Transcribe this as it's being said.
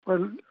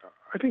Well,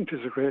 I think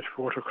there's a great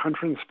vote of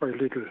confidence by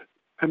Lidl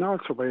and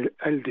also by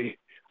Aldi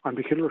on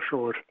the Kilrush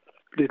Road,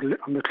 Lidl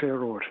on the Clare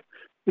Road.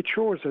 It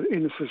shows that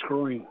Innis is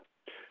growing.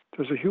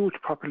 There's a huge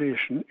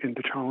population in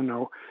the town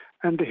now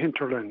and the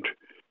hinterland.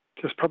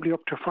 There's probably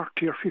up to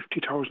 40 or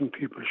 50,000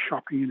 people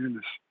shopping in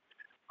Innis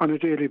on a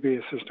daily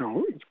basis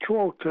now.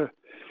 Throughout the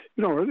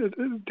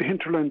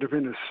hinterland of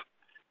Innis,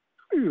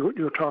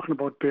 you're talking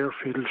about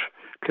Bearfield,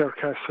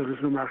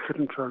 Clarecastle, Newmarket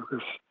and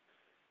Fergus,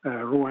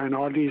 Rowan,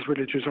 all these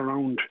villages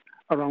around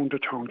the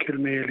town,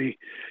 Kilmaley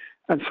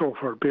and so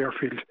forth,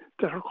 Bearfield,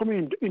 that are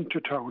coming into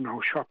town now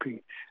shopping.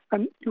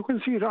 And you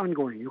can see it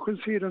ongoing. You can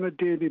see it on a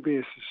daily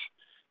basis.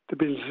 The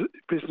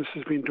business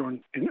has been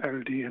done in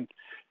Aldi and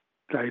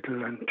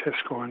Lidl and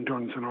Tesco and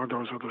Dunn's and all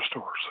those other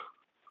stores.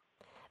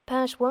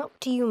 Pat, what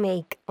do you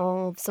make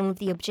of some of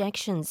the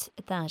objections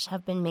that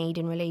have been made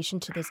in relation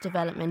to this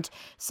development?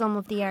 Some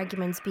of the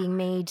arguments being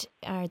made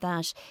are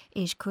that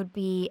it could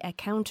be a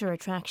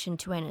counter-attraction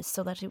to Ennis,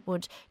 so that it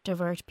would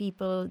divert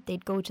people.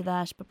 They'd go to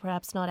that, but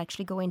perhaps not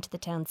actually go into the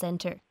town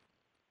centre.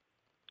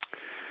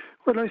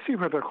 Well, I see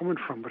where they're coming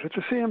from, but at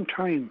the same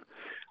time,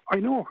 I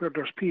know where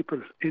there's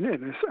people in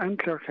Ennis and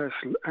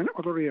Clarecastle and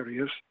other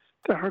areas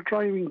that are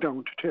driving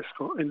down to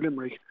Tesco in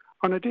Limerick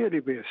on a daily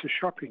basis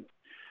shopping.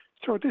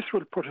 So this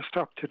will put a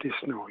stop to this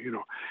now,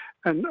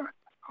 And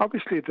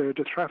obviously the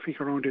traffic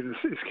around it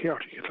is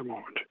chaotic at the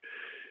moment.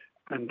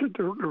 And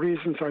the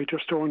reasons I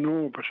just don't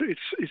know, but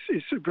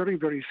it's very,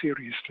 very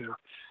serious there,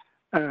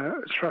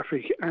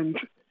 traffic. And,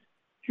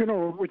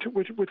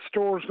 with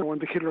stores now on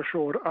the Kilrush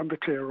Road, on the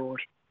Clare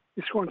Road,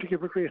 it's going to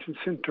give a great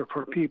incentive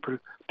for people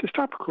to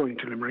stop going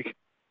to Limerick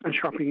and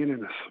shopping in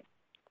Ennis.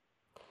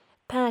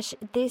 Pat,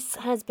 this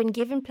has been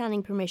given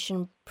planning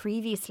permission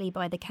previously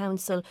by the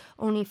council,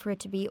 only for it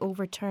to be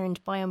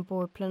overturned by An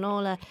Bord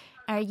Pleanála.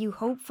 Are you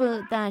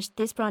hopeful that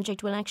this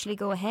project will actually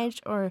go ahead,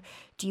 or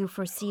do you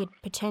foresee it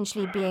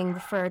potentially being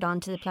referred on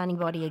to the planning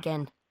body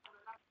again?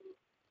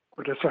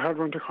 Well, that's a hard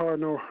one to call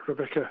now,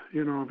 Rebecca,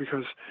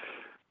 because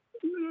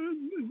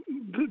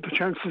the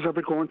chances of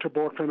it going to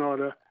Bord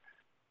Pleanála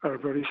are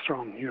very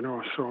strong,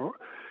 so,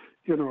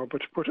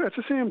 but at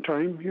the same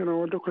time,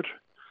 look at,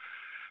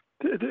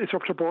 it's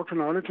up to Bord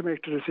Pleanála to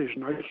make the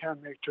decision. I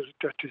can't make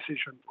that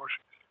decision,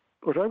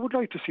 but I would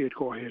like to see it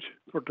go ahead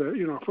for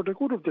the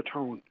good of the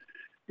town,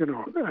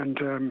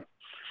 and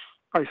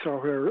I saw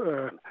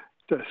where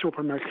the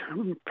Supermac,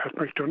 Pat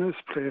McDonough's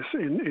place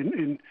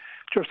in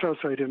just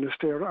outside Ennis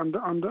there on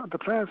the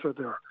plaza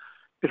there.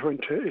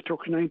 It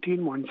took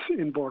 19 months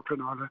in Bord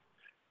Pleanála,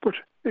 but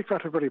it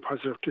got a very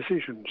positive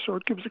decision. So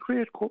it gives a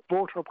great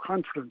vote of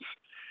confidence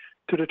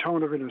to the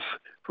town of Ennis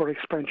for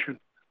expansion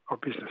of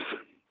business.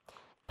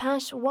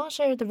 Pat, what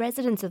are the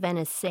residents of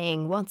Ennis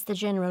saying? What's the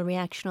general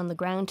reaction on the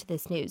ground to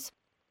this news?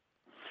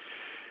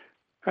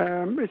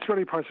 It's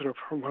very positive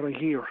from what I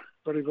hear.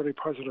 Very, very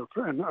positive.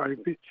 And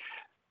I've been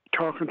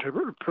talking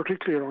to,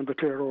 particularly around the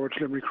Clare Road,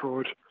 Limerick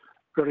Road,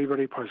 very,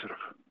 very positive.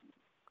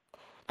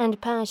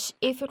 And Pat,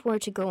 if it were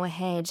to go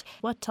ahead,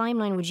 what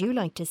timeline would you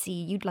like to see?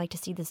 You'd like to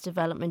see this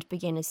development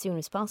begin as soon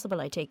as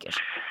possible, I take it.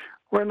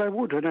 Well, I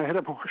would, and I had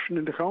a motion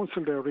in the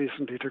council there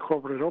recently to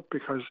cover it up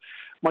because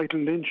Michael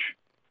Lynch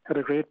had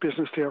a great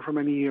business there for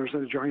many years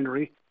at a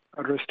joinery.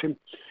 I rest him.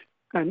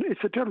 And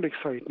it's a derelict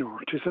site now.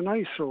 It is an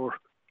eyesore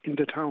in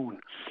the town.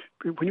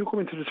 When you come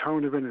into the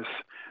town of Ennis,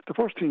 the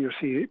first thing you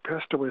see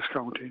past the West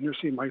County, and you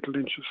see Michael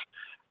Lynch's,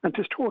 and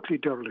it's totally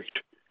derelict.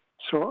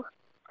 So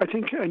I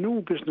think a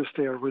new business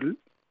there will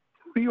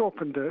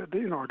reopen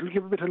it'll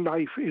give a bit of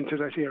life into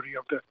that area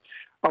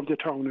of the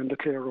town and the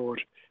Clare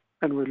Road,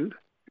 and will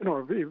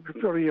be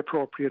very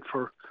appropriate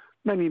for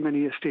many,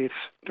 many estates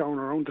down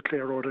around the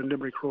Clare Road and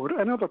Limerick Road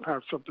and other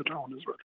parts of the town as well.